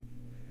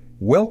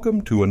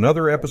Welcome to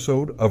another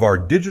episode of our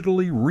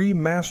digitally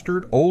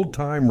remastered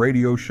old-time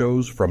radio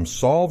shows from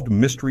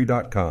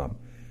SolvedMystery.com.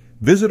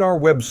 Visit our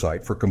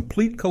website for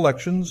complete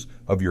collections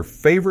of your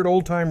favorite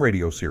old-time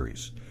radio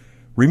series.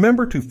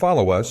 Remember to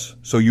follow us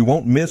so you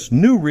won't miss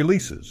new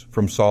releases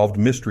from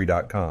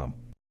SolvedMystery.com.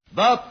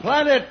 The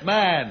Planet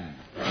Man.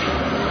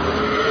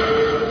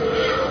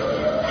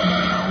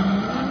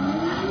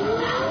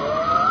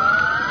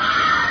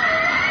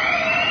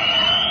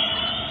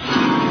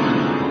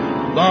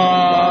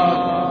 The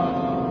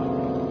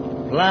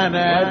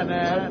Planet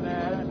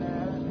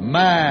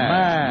Man.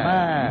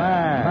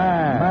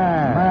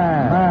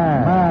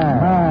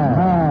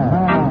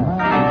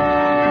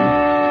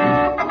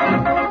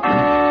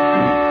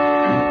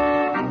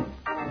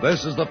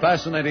 This is the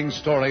fascinating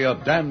story of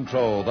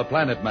Dantro, the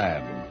Planet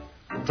Man,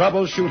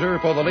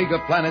 troubleshooter for the League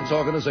of Planets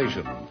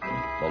organization,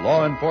 the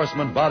law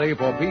enforcement body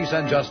for peace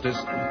and justice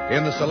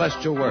in the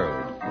celestial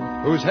world,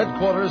 whose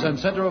headquarters and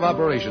center of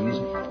operations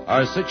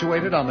are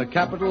situated on the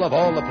capital of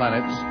all the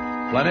planets,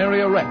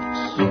 Planaria Rex.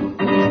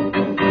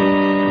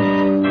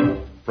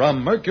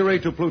 From Mercury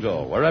to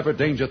Pluto, wherever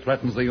danger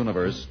threatens the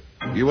universe,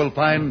 you will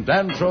find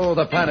Dantro,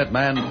 the Planet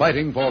Man,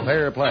 fighting for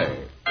fair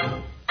play.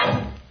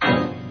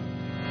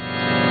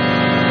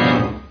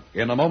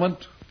 In a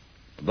moment,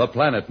 The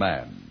Planet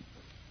Man.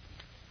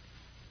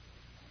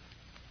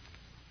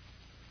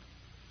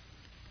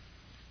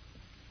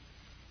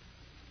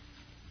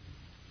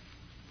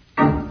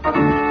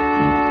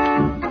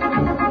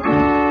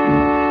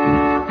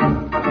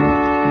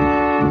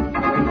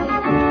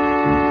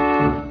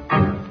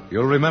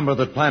 You'll remember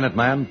that Planet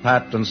Man,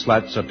 Pat, and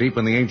Slats are deep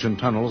in the ancient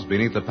tunnels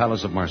beneath the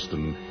palace of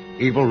Marston,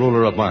 evil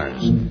ruler of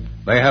Mars.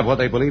 They have what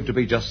they believe to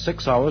be just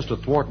 6 hours to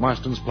thwart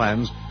Marston's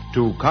plans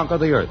to conquer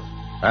the Earth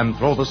and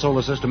throw the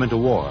solar system into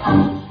war.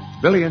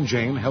 Billy and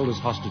Jane, held as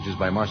hostages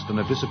by Marston,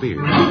 have disappeared.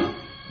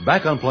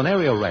 Back on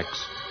Planaria Rex,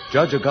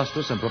 Judge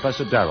Augustus and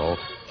Professor Darrow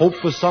hope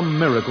for some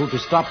miracle to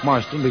stop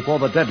Marston before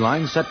the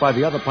deadline set by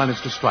the other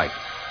planets to strike,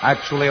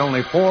 actually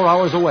only 4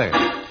 hours away.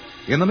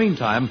 In the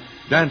meantime,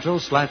 Dantro,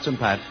 Slats, and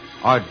Pat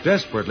are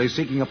desperately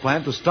seeking a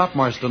plan to stop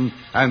Marston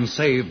and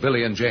save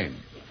Billy and Jane.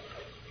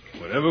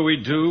 Whatever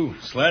we do,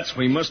 Slats,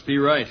 we must be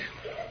right.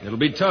 It'll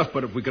be tough,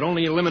 but if we could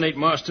only eliminate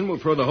Marston, we'll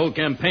throw the whole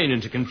campaign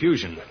into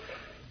confusion.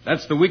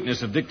 That's the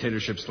weakness of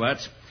dictatorship,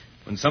 Slats.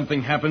 When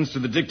something happens to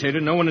the dictator,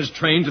 no one is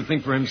trained to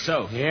think for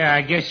himself. Yeah,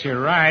 I guess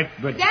you're right,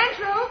 but...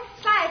 Dantro,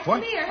 Slats,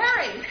 What? come here,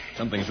 hurry.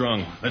 Something's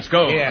wrong. Let's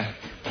go. Yeah.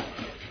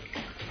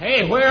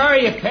 Hey, where are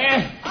you,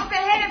 Pat? Up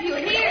ahead of you,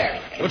 here.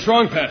 What's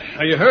wrong, Pat?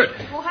 Are you hurt?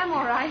 Oh, I'm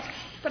all right.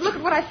 But look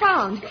at what I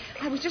found.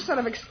 I was just sort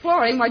of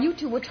exploring while you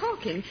two were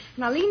talking,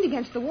 and I leaned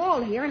against the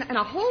wall here, and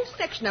a whole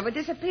section of it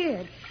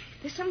disappeared.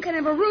 There's some kind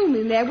of a room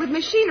in there with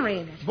machinery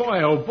in it.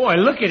 Boy, oh boy,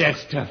 look at that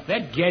stuff.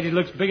 That gadget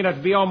looks big enough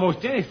to be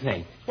almost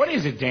anything. What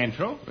is it,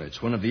 Dantro?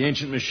 It's one of the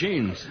ancient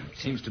machines. It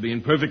seems to be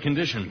in perfect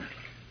condition.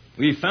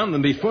 We found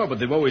them before, but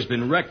they've always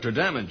been wrecked or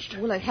damaged.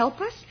 Will it help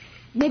us?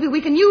 Maybe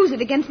we can use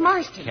it against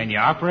Marston. Can you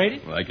operate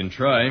it? Well, I can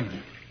try.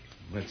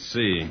 Let's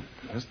see.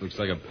 This looks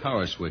like a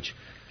power switch.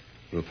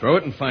 We'll throw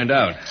it and find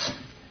out.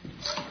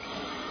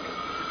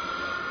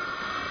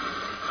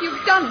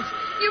 You've done it.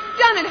 You've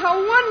done it.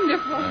 How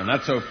wonderful.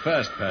 Not so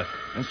fast, Pat.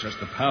 That's just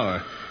the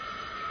power.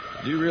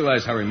 Do you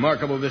realize how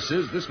remarkable this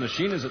is? This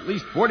machine is at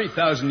least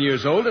 40,000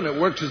 years old, and it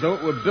works as though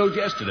it were built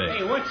yesterday.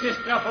 Hey, what's this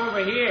stuff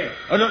over here?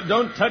 Oh, no,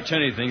 don't touch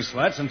anything,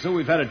 Slats. Until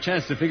we've had a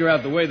chance to figure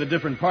out the way the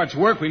different parts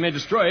work, we may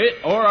destroy it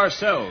or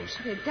ourselves.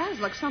 But it does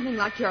look something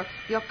like your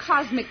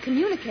cosmic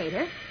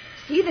communicator.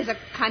 See, there's a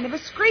kind of a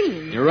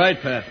screen. You're right,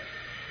 Pat.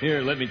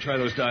 Here, let me try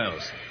those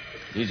dials.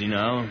 Easy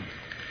now.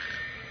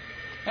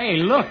 Hey,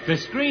 look, the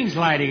screen's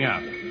lighting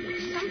up.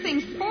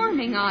 Something's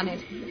forming on it.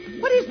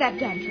 What is that,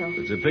 Dantro?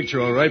 It's a picture,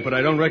 all right, but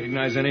I don't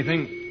recognize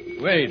anything.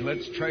 Wait,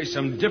 let's try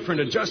some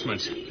different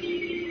adjustments.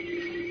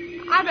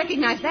 I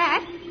recognize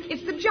that.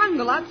 It's the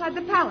jungle outside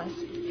the palace.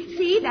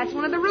 See, that's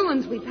one of the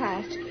ruins we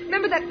passed.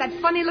 Remember that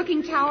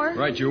funny-looking tower?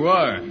 Right you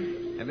are.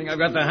 I think I've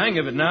got the hang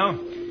of it now.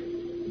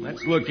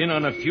 Let's look in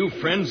on a few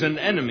friends and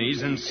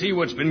enemies and see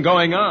what's been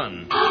going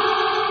on.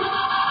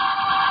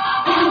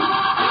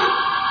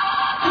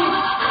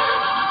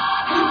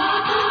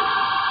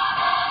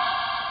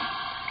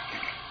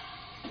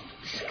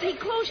 Stay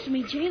close to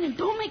me, Jane, and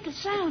don't make a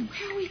sound.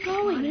 Where are we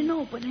going? I don't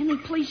know, but any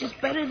place is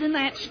better than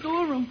that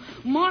storeroom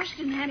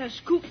Marston had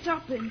us cooped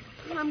up in.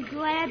 I'm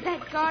glad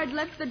that guard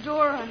left the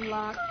door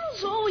unlocked.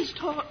 Girls always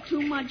talk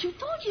too much. I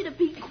told you to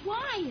be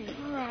quiet.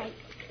 All right.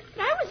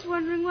 But I was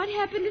wondering what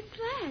happened to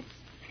Slats.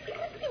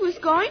 He was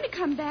going to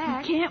come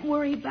back. You can't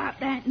worry about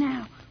that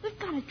now. We've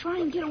got to try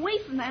and get away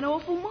from that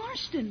awful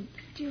Marston.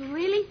 Do you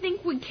really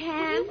think we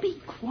can? Will you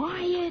be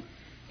quiet?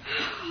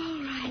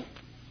 All right.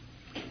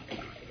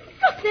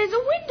 Look, there's a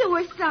window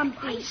or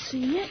something. I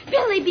see it.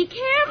 Billy, be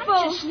careful.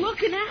 I'm just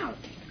looking out.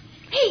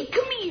 Hey,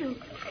 come here.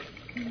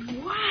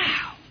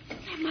 Wow.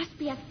 There must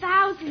be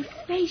 1,000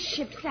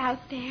 spaceships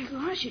out there.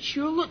 Gosh, it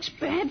sure looks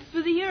bad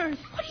for the Earth.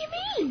 What do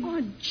you mean?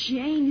 Oh,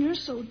 Jane, you're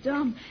so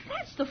dumb.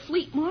 That's the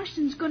fleet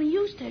Marston's going to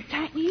use to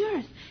attack the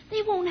Earth.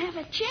 They won't have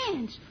a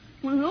chance.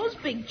 One of those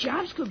big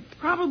jobs could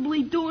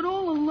probably do it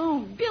all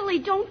alone. Billy,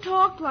 don't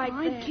talk like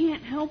I that.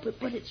 can't help it,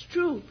 but it's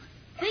true.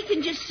 They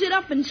can just sit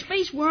up in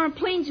space where our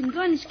planes and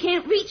guns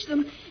can't reach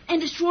them and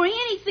destroy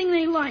anything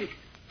they like.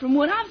 From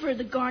what I've heard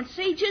the guards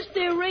say, just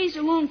their rays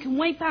alone can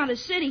wipe out a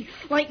city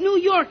like New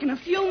York in a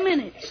few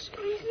minutes.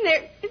 Isn't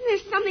there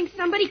something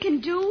somebody can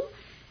do?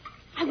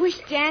 I wish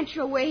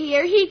Dantro were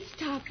here. He'd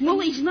stop them. Well,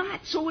 he's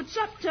not, so it's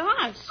up to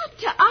us. Up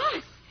to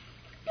us?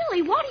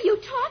 Billy, what are you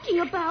talking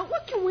about?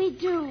 What can we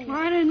do?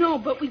 I don't know,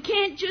 but we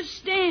can't just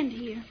stand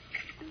here.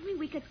 Only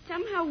we could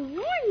somehow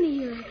warn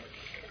the Earth.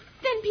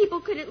 Then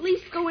people could at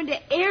least go into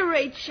air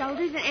raid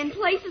shelters and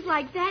places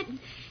like that.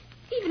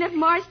 Even if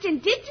Marston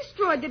did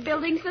destroy the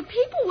buildings, the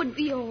people would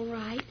be all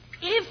right.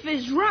 If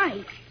is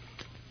right.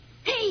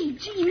 Hey,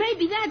 gee,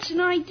 maybe that's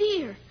an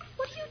idea.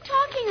 What are you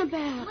talking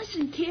about?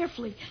 Listen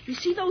carefully. You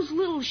see those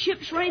little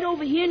ships right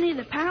over here near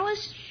the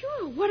palace?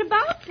 Sure. What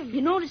about them?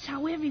 You notice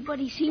how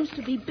everybody seems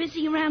to be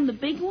busy around the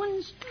big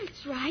ones?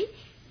 That's right.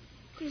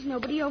 There's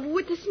nobody over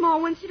with the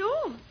small ones at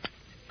all.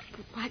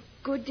 But what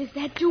good does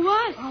that do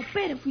us? I'll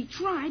bet if we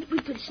tried, we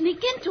could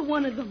sneak into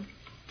one of them.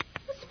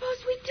 Well,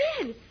 suppose we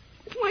did.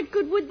 What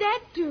good would that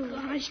do?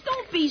 Gosh,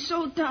 don't be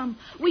so dumb.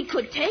 We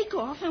could take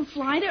off and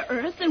fly to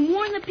Earth and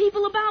warn the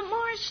people about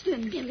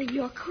Marston. Billy,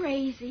 you're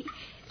crazy.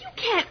 You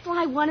can't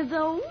fly one of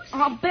those.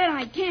 I'll bet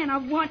I can.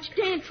 I've watched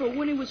Dantro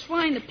when he was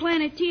flying the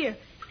Planeteer,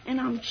 and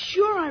I'm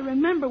sure I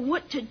remember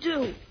what to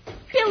do.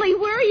 Billy,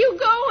 where are you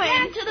going?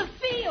 Down to the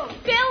field.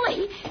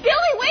 Billy!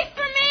 Billy, wait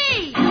for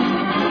me!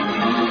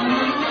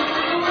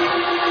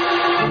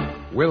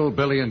 Will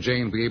Billy and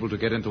Jane be able to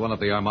get into one of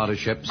the Armada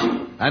ships?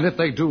 And if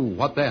they do,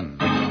 what then?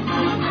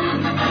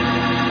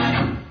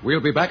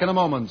 We'll be back in a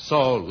moment,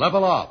 so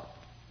level up.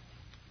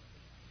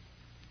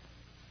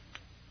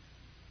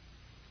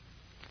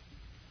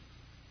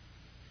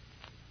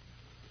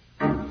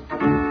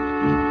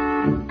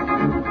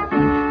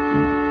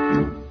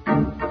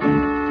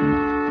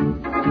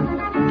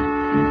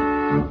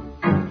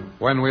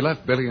 When we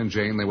left Billy and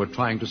Jane, they were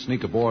trying to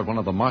sneak aboard one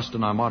of the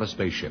Marston Armada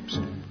spaceships.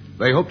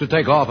 They hoped to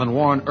take off and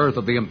warn Earth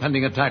of the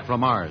impending attack from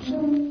Mars.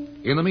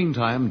 In the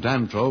meantime,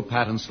 Dantro,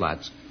 Pat, and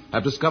Slats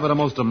have discovered a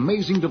most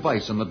amazing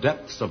device in the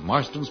depths of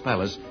Marston's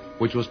palace,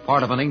 which was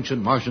part of an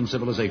ancient Martian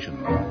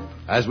civilization.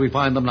 As we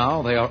find them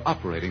now, they are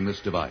operating this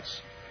device.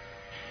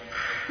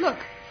 Look,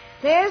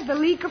 there's the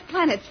League of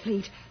Planets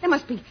fleet. There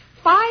must be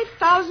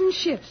 5,000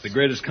 ships. The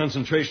greatest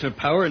concentration of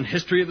power in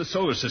history of the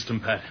solar system,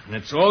 Pat. And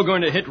it's all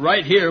going to hit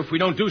right here if we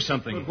don't do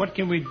something. But what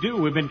can we do?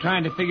 We've been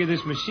trying to figure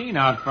this machine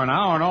out for an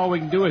hour, and all we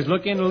can do is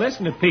look in and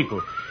listen to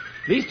people.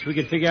 At least if we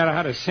could figure out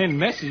how to send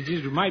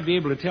messages, we might be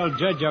able to tell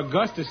Judge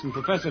Augustus and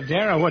Professor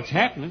Darrow what's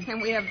happening.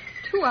 And we have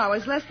 2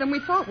 hours less than we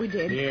thought we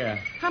did. Yeah.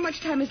 How much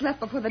time is left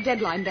before the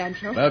deadline,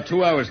 Dantro? About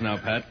 2 hours now,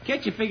 Pat.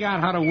 Can't you figure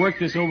out how to work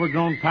this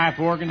overgrown pipe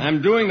organ?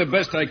 I'm doing the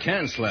best I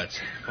can, Slats.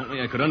 If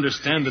only I could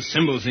understand the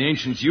symbols the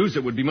ancients used,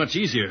 it would be much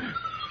easier.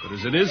 But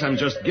as it is, I'm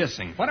just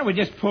guessing. Why don't we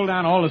just pull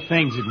down all the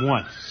things at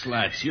once?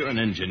 Slats, you're an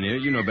engineer.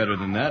 You know better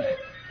than that.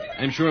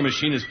 I'm sure a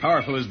machine as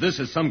powerful as this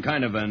has some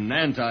kind of an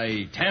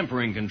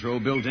anti-tampering control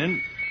built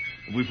in.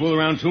 If we fool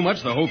around too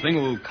much, the whole thing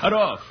will cut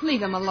off.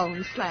 Leave him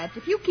alone, Slats.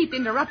 If you keep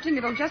interrupting,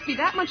 it'll just be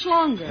that much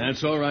longer.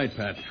 That's all right,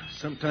 Pat.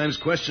 Sometimes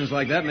questions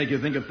like that make you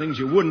think of things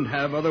you wouldn't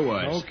have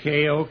otherwise.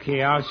 Okay,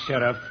 I'll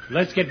shut up.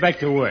 Let's get back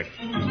to work.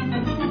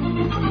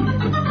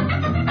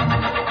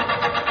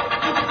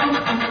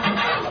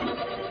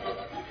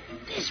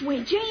 This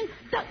way, Jane.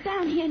 Duck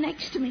down here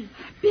next to me.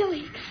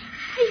 Billy,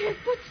 I hear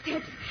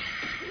footsteps.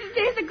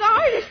 There's a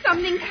guard or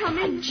something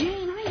coming.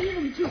 Jane, I hear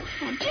them too.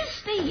 Now just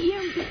stay here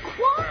and be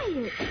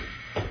quiet.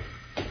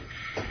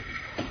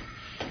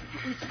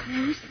 That was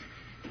close.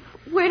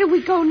 Where do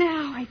we go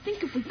now? I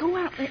think if we go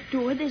out that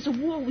door, there's a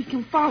wall we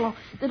can follow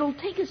that'll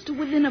take us to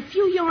within a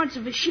few yards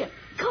of a ship.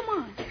 Come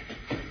on.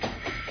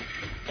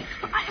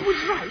 I was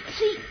right.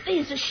 See,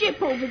 there's a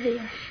ship over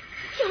there.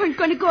 We aren't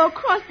going to go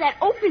across that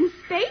open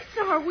space,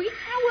 are we?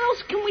 How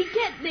else can we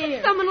get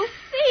there? Someone will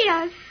see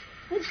us.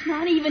 Let's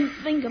not even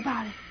think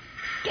about it.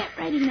 Get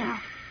ready now.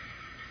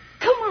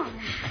 Come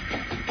on.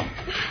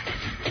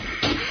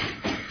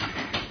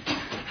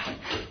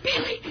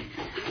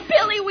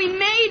 Billy, we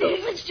made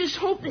it. Let's just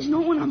hope there's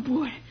no one on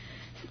board.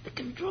 The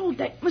control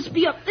deck must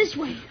be up this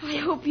way. I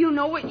hope you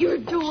know what you're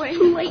doing. It's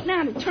too late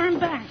now to turn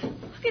back.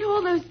 Look at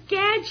all those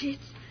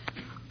gadgets.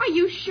 Are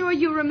you sure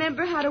you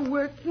remember how to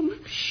work them?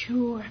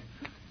 Sure.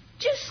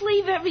 Just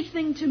leave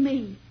everything to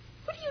me.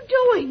 What are you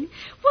doing?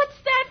 What's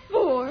that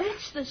for?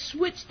 That's the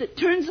switch that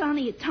turns on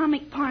the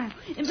atomic pile.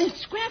 It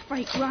makes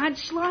graphite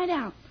rods slide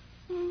out.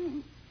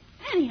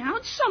 Anyhow,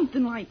 it's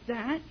something like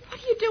that. What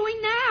are you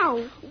doing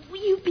now?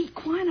 Will you be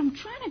quiet? I'm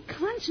trying to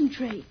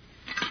concentrate.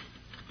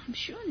 I'm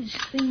sure this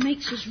thing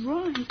makes us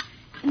right.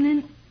 And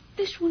then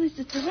this one is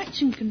the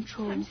direction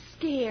control. I'm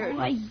scared.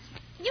 Why,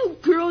 you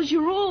girls,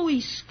 you're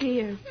always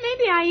scared.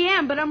 Maybe I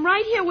am, but I'm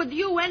right here with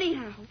you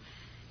anyhow.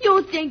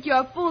 You'll think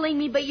you're fooling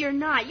me, but you're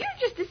not. You're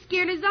just as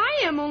scared as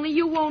I am, only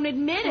you won't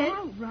admit it.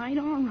 All right.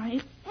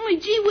 Only,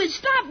 gee whiz,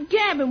 stop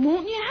gabbing,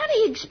 won't you? How do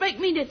you expect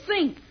me to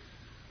think?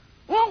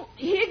 Well,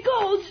 here goes.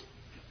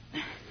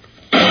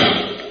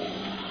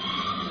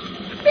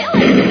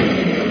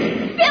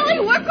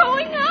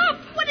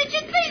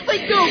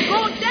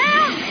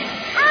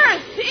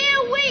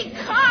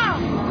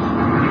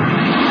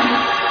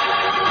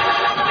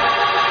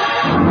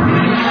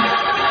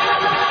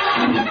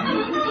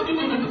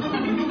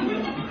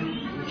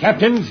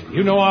 Captains,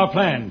 you know our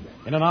plan.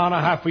 In an hour and a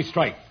half, we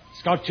strike.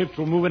 Scout ships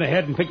will move in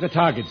ahead and pick the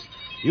targets.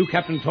 You,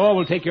 Captain Tor,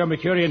 will take your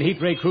Mercurian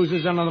heat ray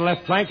cruisers in on the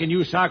left flank, and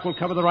you, Sark, will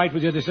cover the right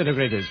with your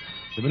disintegrators.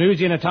 The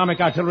Venusian atomic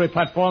artillery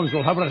platforms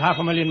will hover at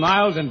 500,000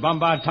 miles and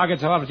bombard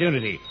targets of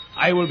opportunity.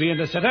 I will be in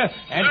the center,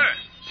 and...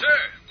 Sir,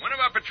 one of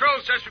our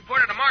patrols just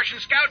reported a Martian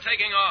scout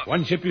taking off.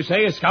 One ship, you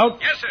say, a scout?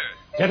 Yes, sir.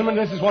 Gentlemen,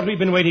 this is what we've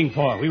been waiting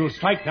for. We will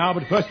strike now,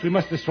 but first we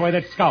must destroy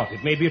that scout.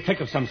 It may be a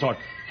trick of some sort.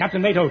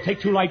 Captain Nato,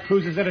 take 2 light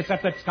cruisers,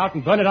 intercept that scout,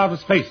 and burn it out of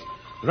space.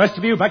 The rest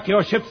of you, back to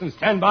your ships and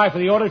stand by for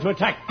the order to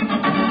attack.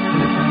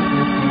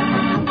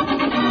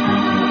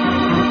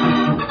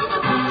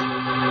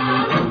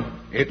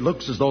 It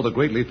looks as though the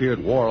greatly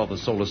feared war of the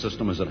solar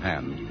system is at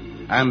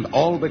hand. And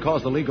all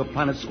because the League of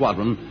Planets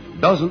Squadron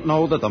doesn't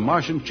know that the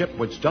Martian ship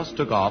which just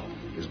took off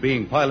is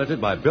being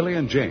piloted by Billy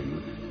and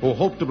Jane, who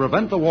hope to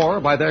prevent the war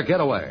by their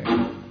getaway.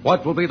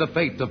 What will be the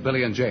fate of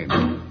Billy and Jane?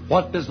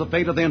 What is the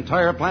fate of the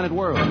entire planet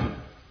world?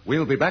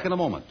 We'll be back in a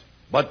moment.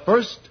 But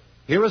first,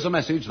 here is a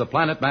message the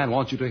Planet Man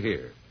wants you to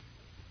hear.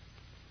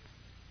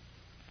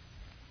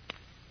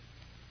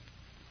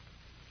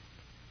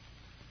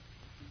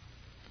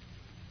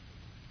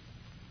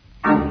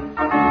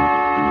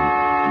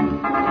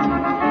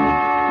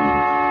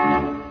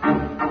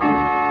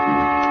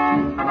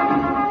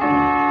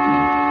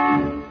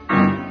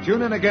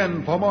 Tune in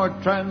again for more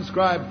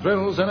transcribed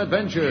thrills and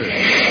adventures.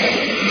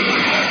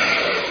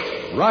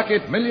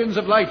 Rocket millions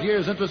of light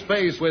years into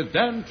space with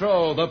Dan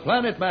Troll, the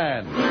Planet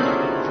Man.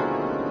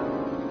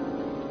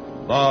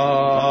 The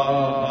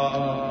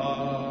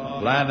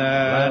Planet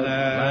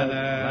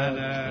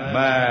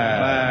Man.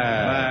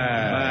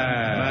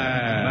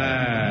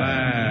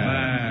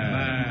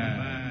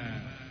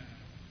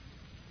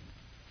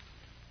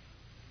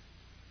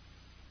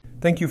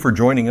 Thank you for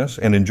joining us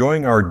and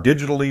enjoying our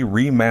digitally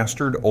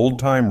remastered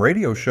old-time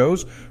radio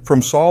shows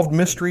from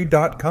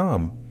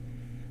SolvedMystery.com.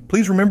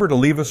 Please remember to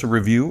leave us a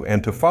review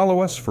and to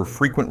follow us for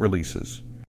frequent releases.